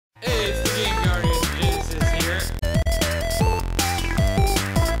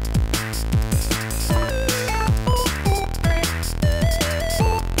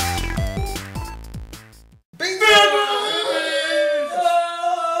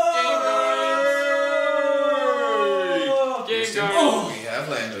Oh, we have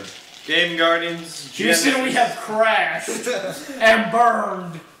landed. GameGuardians. Houston, we have crashed and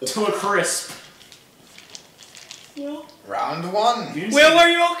burned to a crisp. Will? Round 1. Will, are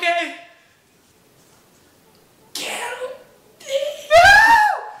you okay? Get him!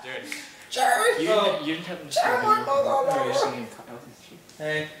 Dude. Jerry! You didn't have to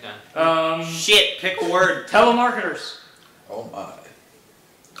Hey. Shit, pick a word. telemarketers. Oh my.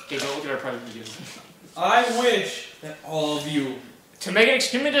 Okay, go look at our private videos. I wish that all of you... To make it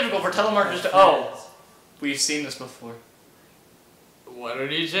extremely difficult for telemarketers to... Oh, we've seen this before. Why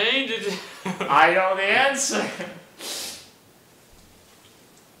don't you change it? I know the answer.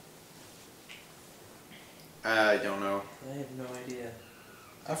 I don't know. I have no idea.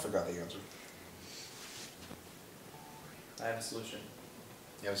 I forgot the answer. I have a solution.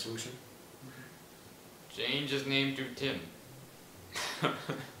 You have a solution? Change his name to Tim.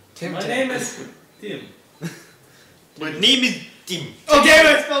 Tim. My name is Tim. My name is Tim. Oh damn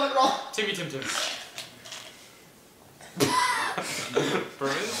it, I spelled it wrong. Timmy Tim Tim.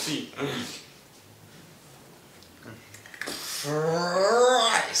 Parenthesis.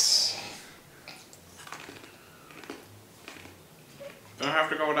 Rice. Don't have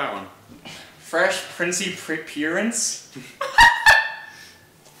to go with that one. Fresh Princey Appearance.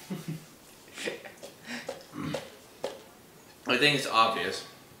 I think it's obvious.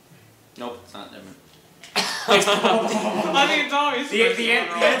 Nope, it's not different. I think it's always The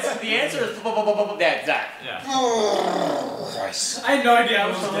answer is that. Yeah. Oh, Rice. I had no idea I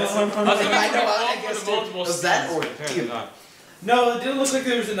was guessing. I guess it was that or Apparently Tim. not. No, it didn't look like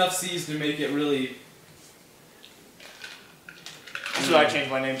there was enough C's to make it really... That's what I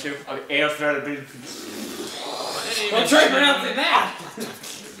changed my name to. Okay, Well, try pronouncing that!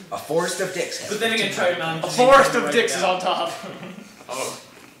 A forest of dicks. But then again, try pronouncing a forest of dicks is on top. Oh.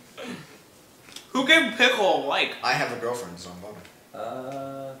 Who gave Pickle a like? I have a girlfriend, so I'm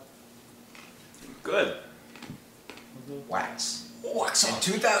voting. Good. Wax. Wax. In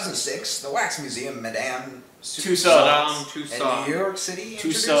 2006, the Wax Museum, Madame Tussauds. in New York City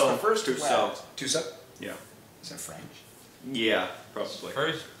introduced Tussauds. the first Tussauds. wax. Tussauds? Yeah. Is that French? Yeah, probably.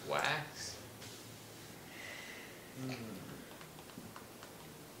 First wax.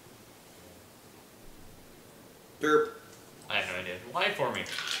 Derp. I have no idea. Lie for me.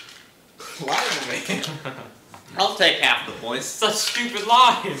 Lie to me. I'll take half the points. Such stupid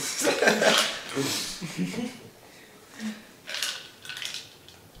lies.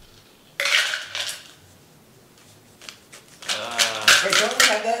 Wait, don't we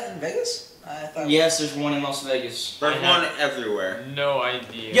have that in Vegas? I thought. Yes, there's one in Las Vegas. There's I one everywhere. No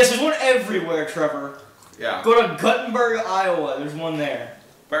idea. Yes, there's one everywhere, Trevor. Yeah. Go to Guttenberg, Iowa. There's one there.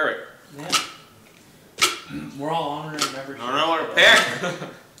 Barrett. Yeah. We're all honoring membership. I don't know what to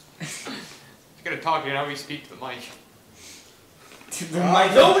pick. You're gonna talk, you know how we speak to the mic. The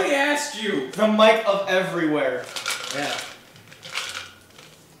mic. Nobody asked you! The mic of everywhere. Yeah.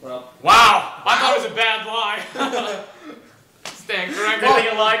 Well. Wow! I thought it was a bad lie. Stand corrected. I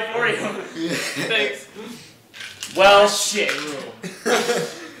think I lied for you. Thanks. Well, shit.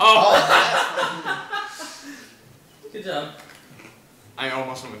 Oh. Good job. I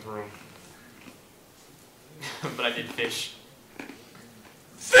almost went with room. But I did fish.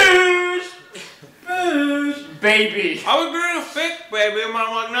 Fish! Fish! Baby. I was gonna pick baby, and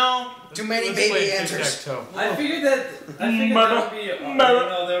I'm like, no. Too many Let's play baby answers. tic-tac-toe. I figured that would be, they would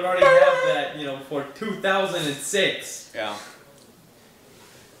already have that, for 2006. Yeah.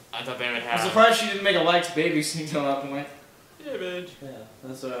 I thought they would I'm have. surprised she didn't make a likes baby scene until that point. Yeah, bitch. Yeah,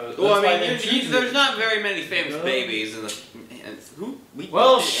 that's what I was. Well, that's why I mean, choose it. there's not very many famous Really? babies in the. And who?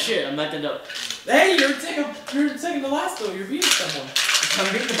 Well, shit, I'm backed up. Hey, you're second to last though. You're beating someone.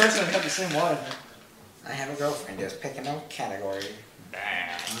 I'm beating the person that had the same water. I have a girlfriend. Just pick a no category.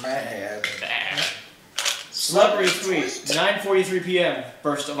 Bad. Mad. Bad. Celebrity tweet, 9:43 p.m.,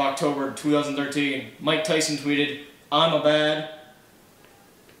 1st of October 2013. Mike Tyson tweeted, "I'm a bad."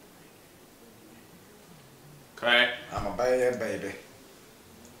 Okay. I'm a bad baby.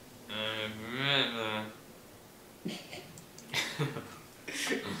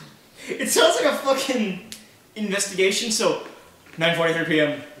 It sounds like a fucking investigation. So, 9:43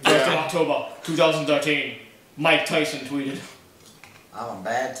 p.m., 1st of October 2013. Mike Tyson tweeted, I'm a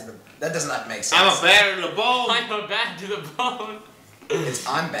bad to the. That does not make sense. I'm a bad to the bone. I'm a bad to the bone. It's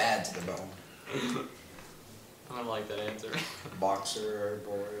I'm bad to the bone. I don't like that answer. Boxer,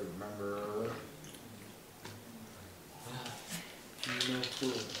 boy, remember. No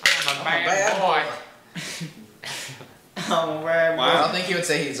clue. I'm a bad bad boy. "Oh, where?" I don't think he would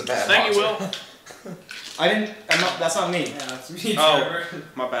say he's a bad Thank you, boxer. Will. I didn't. I'm not. That's not me. Yeah, that's me, Oh. Trevor.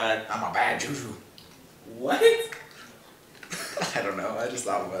 My bad. I'm a bad juju. What? I don't know. I just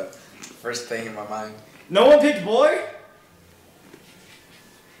thought of it. First thing in my mind. No one picked boy?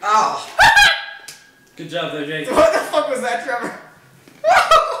 Oh. Good job there, Jake. What the fuck was that, Trevor?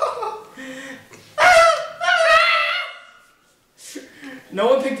 No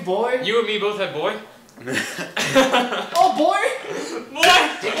one picked boy? You and me both had boy. Oh, boy?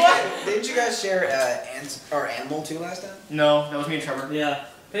 What? Didn't you guys share ants or animal too last time? No, that was me and Trevor. Yeah.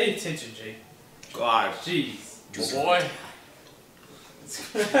 Pay attention, Jake. God. Jeez. Boy.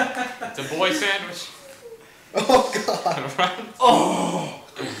 It's a boy sandwich. Oh god. Oh!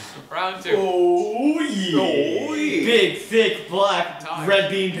 Round 2. Oh, yeah. Oh, yeah. Big, thick, black, Time. red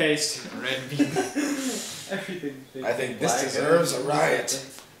bean paste. Red bean. Everything. I think this deserves a riot.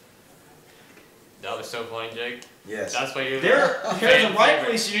 That was so funny, Jake. Yes. That's why you're There's a fan riot favorite.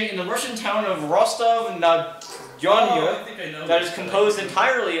 police unit in the Russian town of Rostov and I Donya think I know that this, is but I composed think-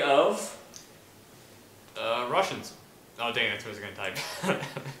 entirely of... Russians. Oh dang, that's what I was gonna type.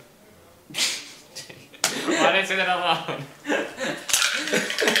 Why didn't I say that out loud?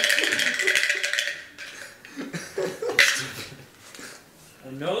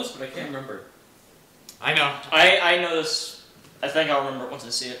 I know this, but I can't remember. I know. I know this. I think I'll remember it once I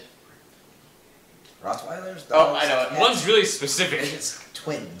see it. Rottweilers? Oh, Dogs, I know it. cats, One's really specific. midgets,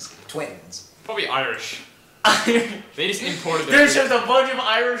 twins. Twins. Probably Irish. They just imported their There's just a bunch of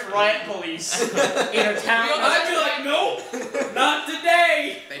Irish riot police in a town. I'd be like, nope, not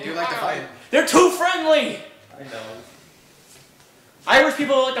today. They do like to fight. They're too friendly! I know. Irish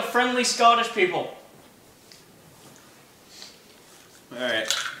people are like the friendly Scottish people. Alright.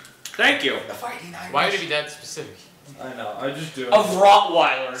 Thank you. The fighting Irish. Why would it be that specific? I know. I just do it. Of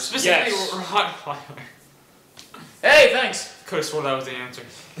Rottweilers. Specifically Yes. Rottweiler. Hey, thanks. Could have sworn that was the answer.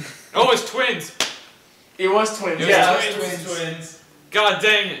 Oh, it's twins. It was twins. It was Yeah. twins. Twins. God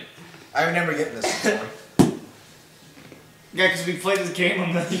dang it. I remember getting this before. Yeah, because we played this game a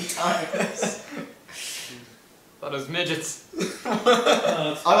million times. Thought it was midgets.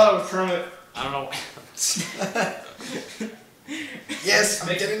 Oh, it's I thought it was Kermit. I don't know. Yes, I'm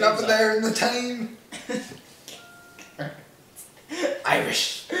Mix getting things up in there in the time.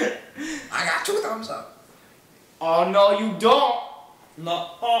 Irish. I got 2 thumbs up. Oh, no, you don't.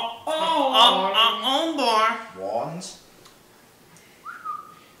 No. Wands.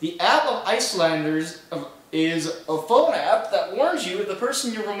 The app of Icelanders is a phone app that warns you if the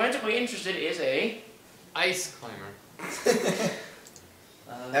person you're romantically interested is a... Ice climber.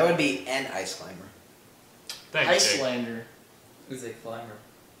 That would be an ice climber. Thanks, Jake. Icelander. Is a climber.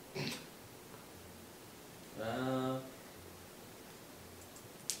 I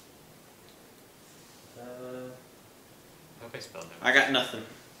hope I spelled that. I got nothing.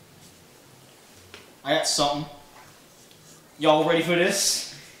 I got something. Y'all ready for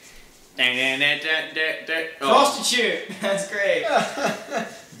this? Oh. Prostitute. That's great.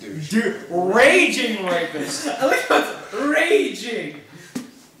 Douche. Dude, raging rapist. I like how it's raging.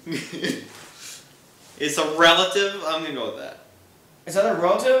 It's a relative. I'm gonna go with that. Is that a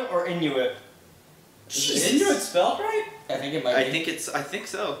relative or Inuit? Is Inuit spelled right? I think it might I be. think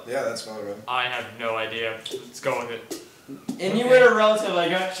so. Yeah, that's about right. I have no idea. Let's go with it. Inuit or relative, I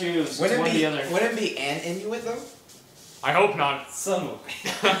gotta choose. Wouldn't One or the it other. be, wouldn't it be an Inuit though? I hope not. Some of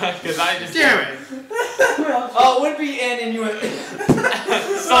Because I just... Damn it! Oh, it would be an Inuit.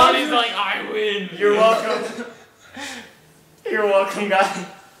 Somebody's like, I win. You're welcome. You're welcome, guy.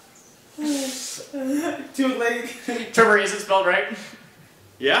 Too late. Trevor, is it spelled right?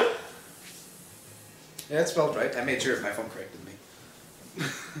 Yeah. Yeah, it's spelled right. I made sure my phone corrected me.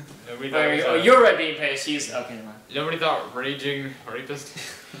 Nobody thought, it was, Oh, you're red bean paste. He's okay. Never mind. nobody thought raging rapist?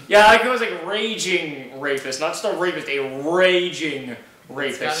 Yeah, like it was like raging rapist, not just a rapist, a raging It's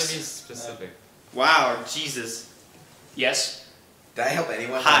rapist. gotta be specific. Wow. Jesus. Yes. Did I help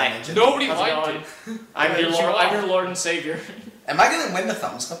anyone? Hi. Mention? Nobody How's it liked going? it. I'm your You Lord. I'm are. your Lord and Savior. Am I gonna win the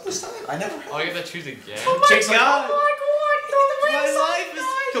thumbs up this time? I never Oh, have. you gotta choose again. Jake's like, God. oh my My life is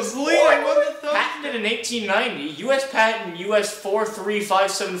complete. I won the thumb. Patented in 1890, U.S. patent US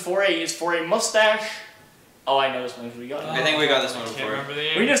 43574A is for a mustache. Oh, I know this one. We got. I think we got this one I can't before. remember the We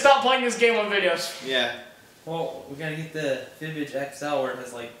name. need to stop playing this game on videos. Yeah. Well, we gotta get the Fibbage XL where it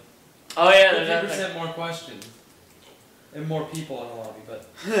has like Oh yeah, there's that thing. 50% more questions. And more people in the lobby, but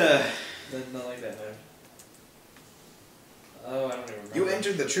not like that, man. Oh, I don't even remember. You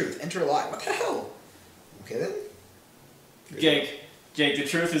entered the truth. Enter a lie. What the hell? Okay then. Jake, the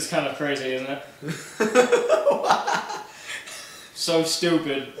truth is kind of crazy, isn't it? So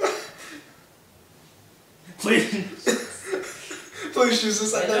stupid. Please. Please choose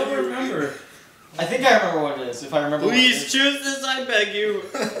this. I don't remember. I think I remember what it is. If I remember. Please What it is. choose this, I beg you.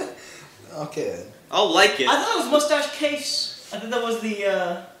 Okay then. I'll like it. I thought it was mustache case. I thought that was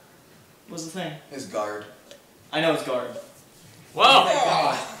the thing. His guard. I know it's guard. Well,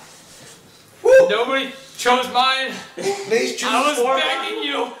 Oh. nobody chose mine. Please choose I was four. begging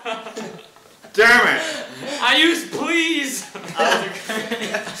you. Damn it! I used please.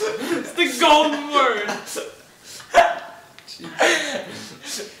 It's the golden word.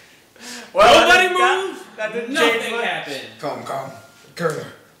 Well, Nobody move. That didn't Nothing change much. happened. Come. Curler.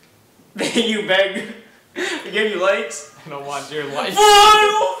 You beg. They gave you lights. I don't want your life.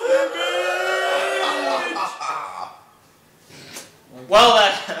 Well,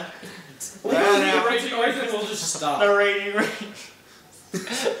 that. We'll use the right noise and we'll just stop. The rating range.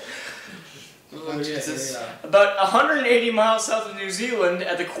 Oh, Jesus. yeah. About 180 miles south of New Zealand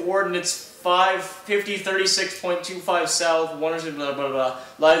at the coordinates 550, 36.25 south, 100, blah, blah, blah,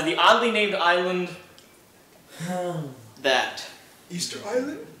 lies the oddly named island. That. Easter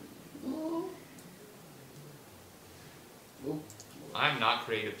Island? I'm not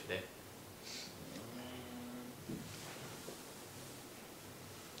creative today.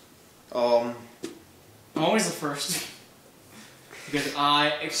 I'm always the first. Because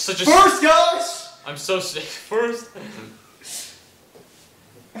it's such a first, guys! I'm so sick. First.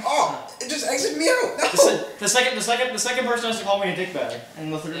 Oh, it just exited me out. No. The second person has to call me a dickbag,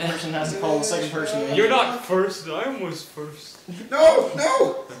 and the third person has to call the second person. You're not first. I was first.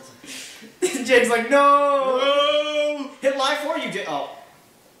 No. Jake's like, no! Hit live for you, Jake. Oh,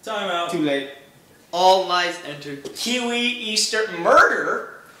 Time out. too late. All lies entered. Kiwi, Easter,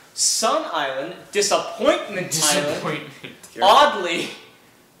 Murder, Sun Island, Disappointment Island. Disappointment. Oddly,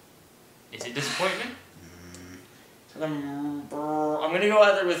 Is it disappointment? I'm gonna go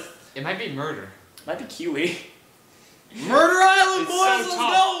either with. It might be murder. Might be Kiwi. Murder Island, It's boys, so let's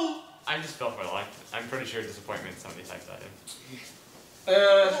tough. go! I just fell for life. I'm pretty sure disappointment is somebody typed that in.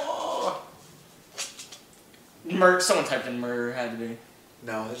 Someone typed in murder, had to be.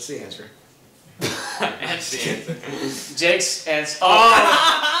 No, that's the answer. That's the answer. Jake's answer.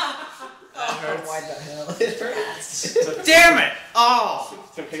 Why the hell? It hurts. Damn it! Oh!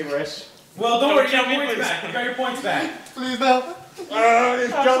 It's okay, Rich. Well, don't worry, you got kill me, points please. back. You got your points back. Please no.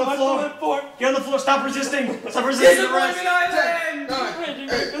 Get on the floor. Get on the floor. Stop resisting. Stop resisting arrest. Disappointment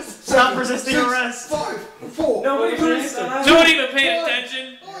Island! Stop resisting arrest. 5, 4. Nobody put it on. Don't even pay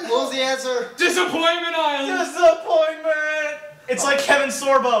attention. What was the answer? Disappointment Island. Disappointment. It's like Kevin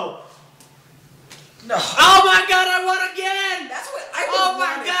Sorbo. No. Oh my god, I won again! That's what I Oh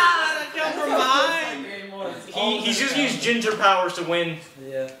my god, I jumped from behind! He's just used ginger powers to win.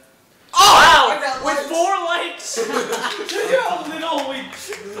 Yeah. Wow! I got With lights. 4 likes. Yo, little week.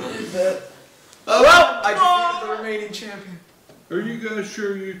 Well, I defeated the remaining champion. Are you guys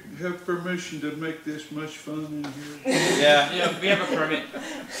sure you have permission to make this much fun in here? Yeah. Yeah, we have a permit.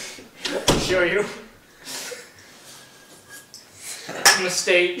 show you. I'm a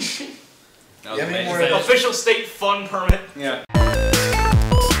state. That was Yeah, I mean, amazing. more- Official state fun permit. Yeah.